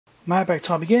Mailbag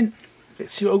time again.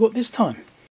 Let's see what I've got this time.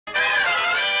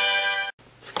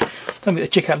 Don't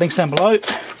forget to check out links down below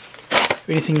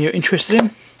for anything you're interested in.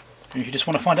 And if you just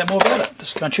want to find out more about it,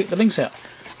 just go and check the links out.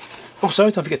 Also,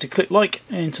 don't forget to click like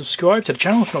and subscribe to the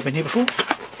channel if you've not been here before.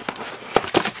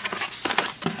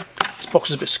 This box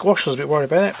is a bit squashed, I was a bit worried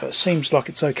about it, but it seems like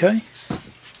it's okay.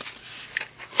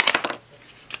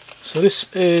 So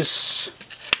this is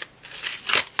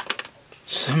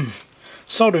some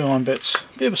soldering iron bits.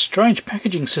 Bit of a strange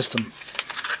packaging system.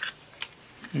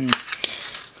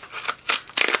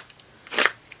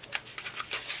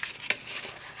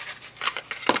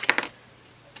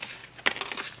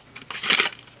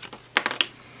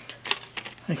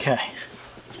 Okay,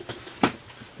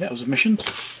 that was a mission.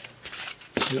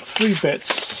 So we've got 3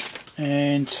 bits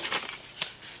and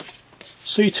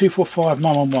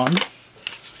C245911,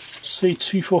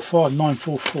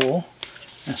 C245944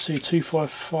 and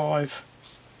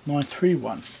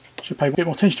C255931. Should pay a bit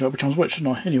more attention to it, which one's which,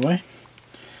 shouldn't I? Anyway,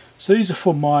 so these are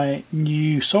for my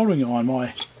new soldering iron,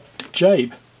 my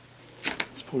Jabe.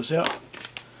 Let's pull this out.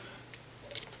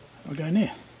 I'll go in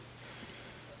there.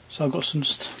 So I've got some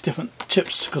different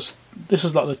tips, because this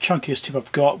is like the chunkiest tip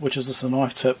I've got, which is just a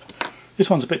knife tip. This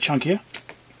one's a bit chunkier.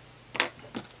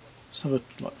 Let's have a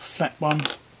like flat one,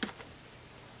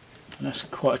 and that's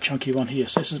quite a chunky one here.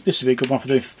 So this would be a good one for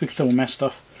doing big thermal mass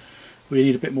stuff, where you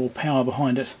need a bit more power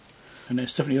behind it. And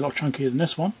it's definitely a lot chunkier than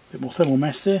this one. A bit more thermal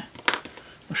mass there.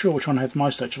 Not sure which one I have the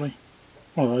most actually.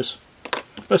 One of those.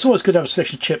 But it's always good to have a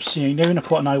selection of chips. You never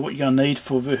quite know what you're going to need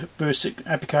for various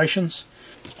applications.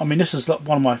 I mean, this is like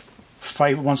one of my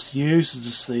favourite ones to use. Is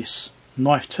just this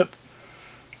knife tip.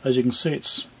 As you can see,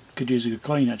 it's could use a good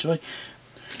clean actually.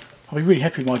 I'll be really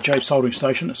happy with my Jabe soldering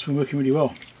station. It's been working really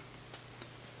well.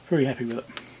 Very happy with it.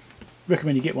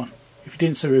 Recommend you get one. If you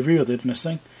didn't see a review of this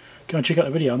thing, go and check out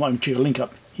the video. I might even check a link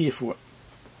up here for it.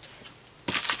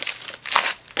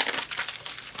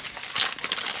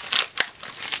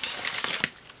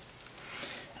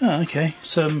 Oh, okay,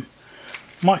 some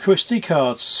micro SD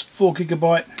cards,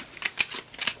 4GB.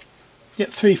 Yep,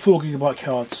 3 4GB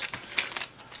cards.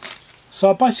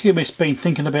 So I've basically been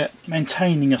thinking about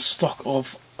maintaining a stock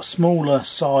of smaller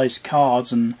size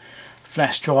cards and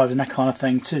flash drives and that kind of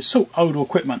thing to sort older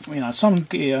equipment. You know, some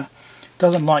gear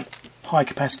doesn't like high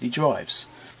capacity drives,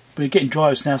 but you're getting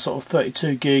drives now sort of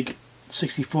 32 gig,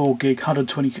 64 gig,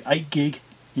 128 gig.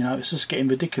 You know, it's just getting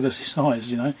ridiculously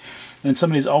sized, you know. And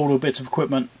some of these older bits of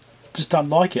equipment just don't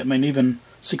like it. I mean, even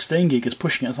 16 gig is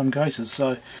pushing it in some cases,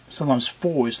 so sometimes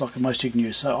 4 is like the most you can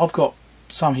use. So I've got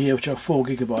some here which are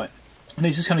 4GB, and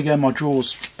these are just going to go in my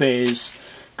drawers spares,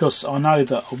 because I know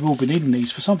that I will be needing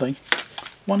these for something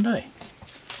one day.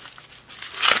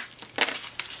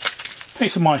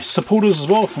 Thanks to my supporters as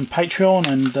well from Patreon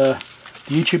and the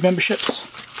YouTube memberships.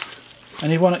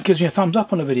 And anyone that gives me a thumbs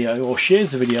up on the video or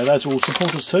shares the video, those are all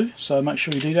supporters too, so make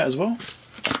sure you do that as well.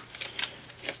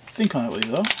 I think I know what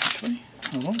these are, actually.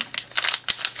 Hold on.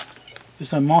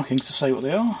 There's no markings to say what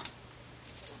they are,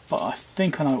 but I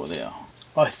think I know what they are.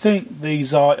 I think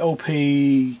these are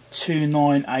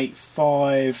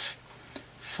LP29855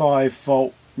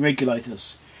 5V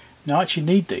regulators. Now I actually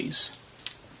need these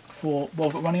for what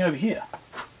I've got running over here.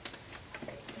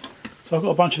 So I've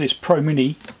got a bunch of these Pro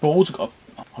Mini boards. I don't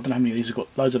know how many of these, I've got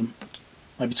loads of them,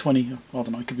 maybe 20, I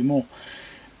don't know, it could be more.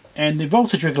 And the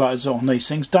voltage regulators on these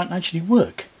things don't actually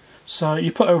work. So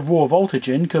you put a raw voltage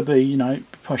in, could be, you know,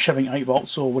 by shoving 8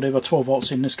 volts or whatever, 12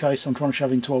 volts in this case, I'm trying to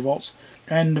shove in 12 volts,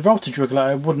 and the voltage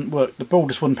regulator wouldn't work, the board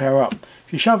just wouldn't power up.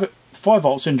 If you shove it 5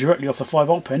 volts in directly off the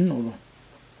 5V pin, or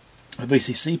the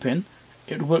VCC pin,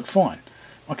 it would work fine.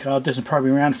 Okay, I did some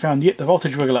probing around and found, yep, the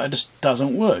voltage regulator just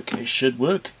doesn't work. It should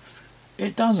work,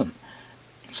 it doesn't.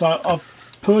 So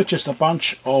I've purchased a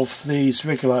bunch of these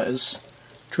regulators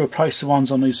to replace the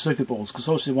ones on these circuit boards, because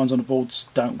obviously the ones on the boards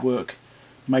don't work.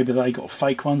 Maybe they got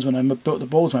fake ones when they built the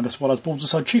boards, maybe that's why those boards are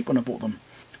so cheap when I bought them.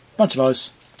 Bunch of those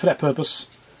for that purpose.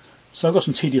 So I've got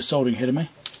some tedious soldering ahead of me,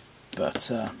 but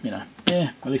you know,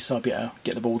 yeah, at least I'll be able to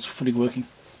get the boards fully working.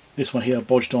 This one here I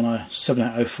bodged on a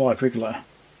 7805 regulator,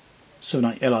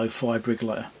 78L05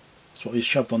 regulator. That's what he's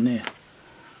shoved on there.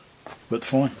 Worked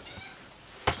fine.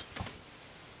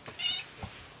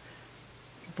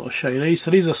 I thought I'd show you these.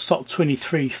 So these are SOP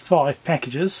 23.5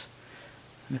 packages.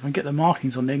 And if I can get the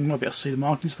markings on there, you might be able to see the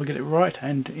markings if I get it right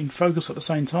and in focus at the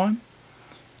same time.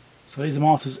 So these are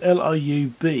marked as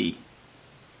LOUB. There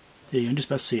you can just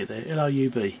about see it there,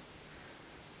 LOUB.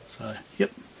 So,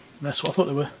 yep, that's what I thought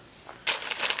they were.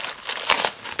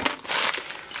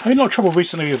 Having a lot of trouble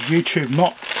recently with YouTube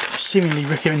not seemingly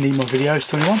recommending my videos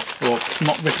to anyone, or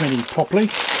not recommending properly.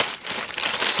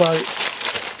 So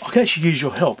I can actually use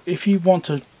your help. If you want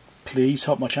to please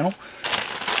help my channel.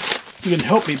 You can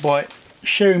help me by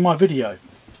sharing my video.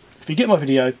 If you get my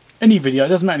video, any video, it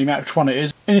doesn't really matter which one it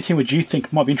is, anything which you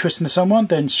think might be interesting to someone,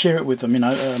 then share it with them. You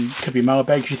know, could be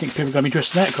mailbag if you think people are going to be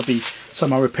interested in that. It could be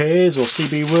some of my repairs or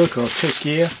CB work or test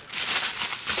gear.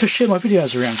 Just share my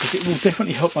videos around, because it will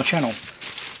definitely help my channel.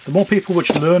 The more people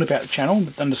which learn about the channel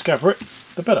and discover it,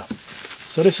 the better.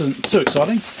 So this isn't too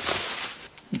exciting.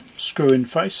 Screw in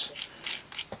face.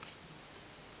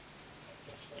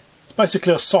 It's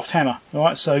basically a soft hammer,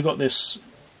 alright, so you've got this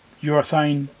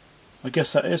urethane, I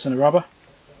guess that is, and a rubber.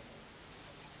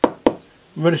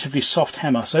 Relatively soft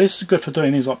hammer, so this is good for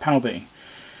doing things like panel beating,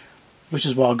 which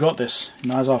is why I got this. You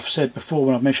know, as I've said before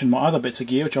when I've mentioned my other bits of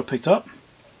gear which I picked up,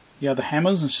 the other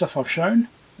hammers and stuff I've shown,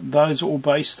 those are all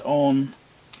based on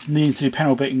needing to do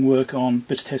panel beating work on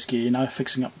bits of test gear, you know,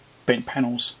 fixing up bent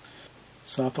panels.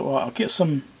 So I thought, well, I'll get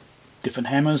some different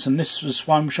hammers, and this was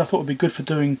one which I thought would be good for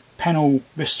doing panel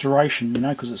restoration, you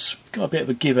know, because it's got a bit of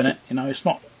a give in it, you know, it's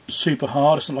not super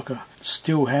hard, it's not like a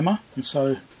steel hammer, and so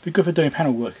it'd be good for doing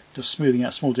panel work, just smoothing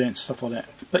out small dents, stuff like that.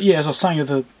 But yeah, as I was saying, with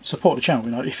the support the channel,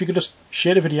 you know, if you could just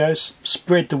share the videos,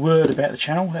 spread the word about the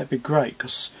channel, that'd be great,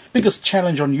 because the biggest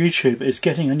challenge on YouTube is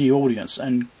getting a new audience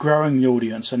and growing the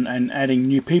audience and adding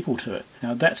new people to it.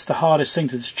 Now that's the hardest thing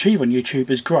to achieve on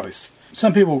YouTube, is growth.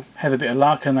 Some people have a bit of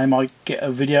luck and they might get a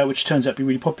video which turns out to be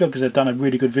really popular because they've done a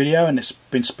really good video and it's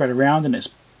been spread around and it's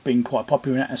been quite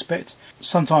popular in that aspect.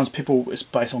 Sometimes it's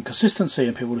based on consistency,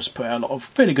 and people just put out a lot of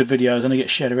fairly good videos and they get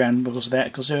shared around because of that,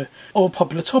 because they're of a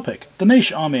popular topic. The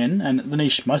niche I'm in, and the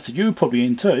niche most of you are probably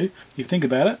in too, if you think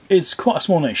about it, is quite a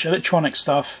small niche. Electronic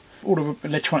stuff, all the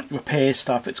electronic repair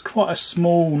stuff, it's quite a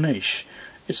small niche.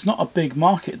 It's not a big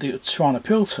market that you're trying to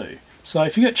appeal to. So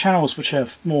if you get channels which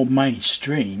have more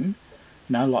mainstream,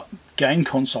 you know, like game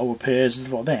console repairs and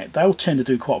stuff like that, they'll tend to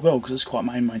do quite well because it's quite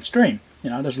mainstream. You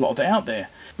know, there's a lot of that out there.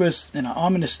 Whereas, you know,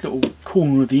 I'm in this little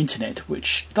corner of the internet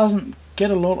which doesn't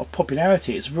get a lot of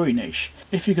popularity. It's very niche.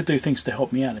 If you could do things to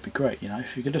help me out, it'd be great. You know,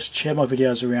 if you could just share my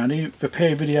videos around, any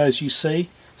repair videos you see,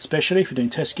 especially if you're doing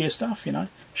test gear stuff, you know,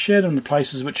 share them to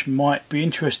places which might be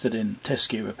interested in test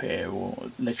gear repair or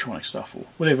electronic stuff or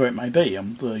whatever it may be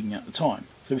I'm doing at the time.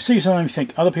 So if you see something you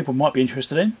think other people might be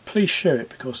interested in, please share it,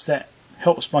 because that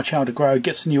helps my channel to grow,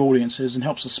 gets new audiences and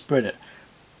helps us spread it.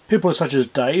 People such as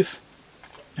Dave,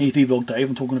 EVblog Dave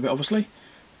I'm talking about obviously,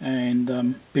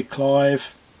 and Big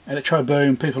Clive, Electro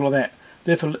Boom, people like that,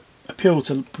 therefore appeal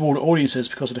to broader audiences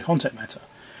because of the content matter.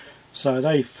 So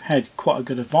they've had quite a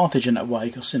good advantage in that way,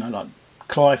 because, you know, like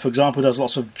Clive for example does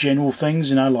lots of general things,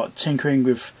 you know, like tinkering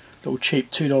with little cheap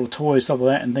 $2 toys, stuff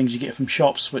like that, and things you get from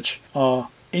shops which are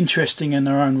interesting in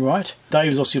their own right.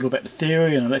 Dave's also all about the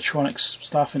theory and electronics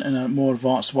stuff in a more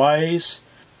advanced ways.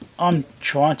 I'm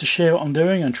trying to share what I'm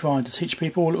doing and trying to teach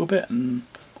people a little bit and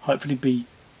hopefully be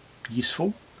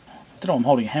useful. I don't know, I'm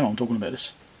holding a hammer, I'm talking about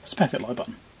this. Smack that like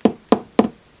button.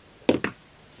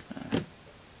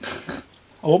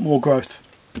 I want more growth.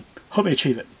 Help me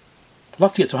achieve it. I'd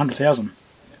love to get to 100,000.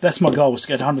 That's my goal, is to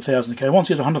get to 100,000. Okay, once I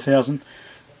get to 100,000,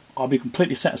 I'll be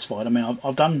completely satisfied. I mean,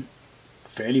 I've done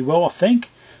fairly well, I think,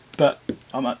 but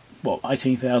I'm at, what,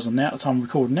 18,000 now at the time of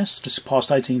recording this, just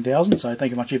past 18,000, so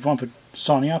thank you much everyone for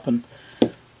signing up and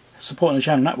supporting the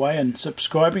channel that way and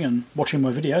subscribing and watching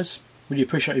my videos. Really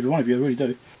appreciate every one of you, I really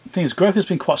do. The thing is, growth has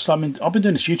been quite slow. I mean, I've been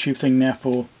doing this YouTube thing now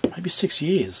for maybe 6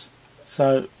 years,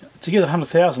 so to get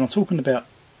 100,000 I'm talking about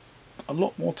a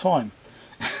lot more time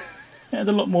and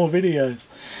a lot more videos.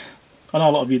 I know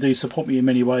a lot of you do support me in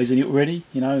many ways already,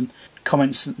 you know, and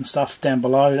comments and stuff down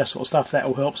below, that sort of stuff, that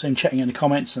all helps in chatting in the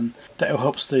comments, and that all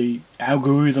helps the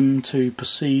algorithm to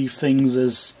perceive things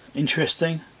as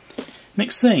interesting.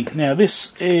 Next thing, now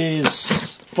this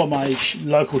is from a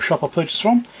local shop I purchased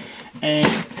from,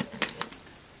 and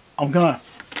I'm going to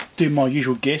do my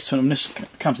usual guess when this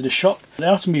comes to this shop. The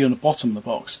item will be on the bottom of the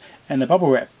box, and the bubble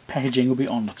wrap packaging will be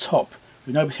on the top,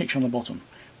 with no protection on the bottom.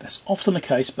 That's often the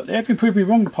case, but they have been proved me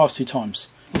wrong the past 2 times.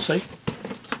 We'll see.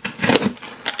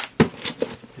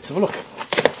 Let's have a look.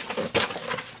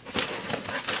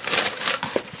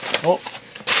 Oh,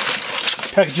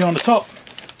 packaging on the top.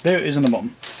 There it is on the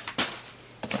bottom.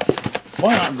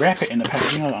 Why not wrap it in the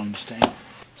packaging? I don't understand.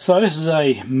 So this is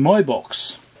a My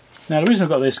Box. Now the reason I've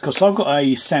got this is because I've got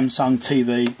a Samsung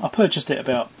TV. I purchased it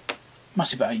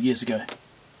must be about 8 years ago.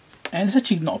 And it's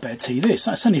actually not a bad TV.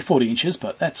 It's only 40 inches,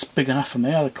 but that's big enough for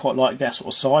me. I quite like that sort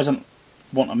of size. I don't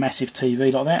want a massive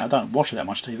TV like that. I don't watch that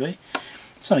much TV.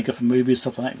 It's only good for movies,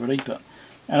 stuff like that, really.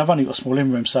 And I've only got a small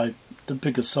living room, so the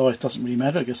bigger size doesn't really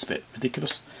matter. I guess it's a bit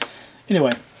ridiculous.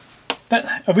 Anyway,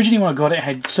 that originally when I got it,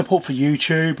 had support for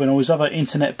YouTube and all these other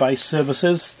internet-based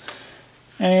services.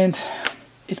 And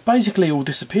it's basically all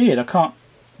disappeared. I can't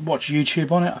watch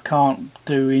YouTube on it. I can't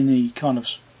do any kind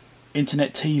of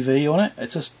internet TV on it. It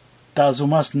just does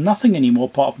almost nothing anymore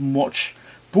apart from watch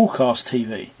broadcast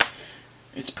TV.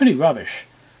 It's pretty rubbish.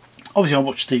 Obviously I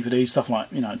watch DVD, stuff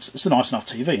like, you know, it's a nice enough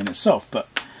TV in itself, but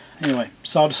anyway,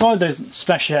 so I decided to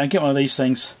smash it out and get one of these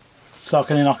things so I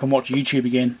can watch YouTube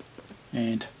again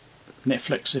and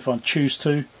Netflix if I choose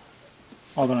to.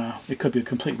 I don't know, it could be a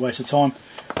complete waste of time.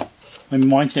 I mean,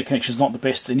 my internet connection is not the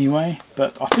best anyway,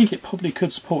 but I think it probably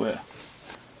could support it.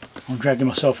 I'm dragging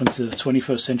myself into the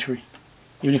 21st century,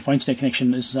 even if my internet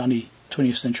connection is only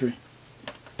 20th century.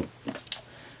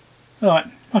 Alright,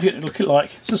 don't forget to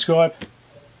like, subscribe,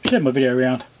 share my video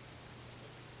around.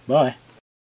 Bye.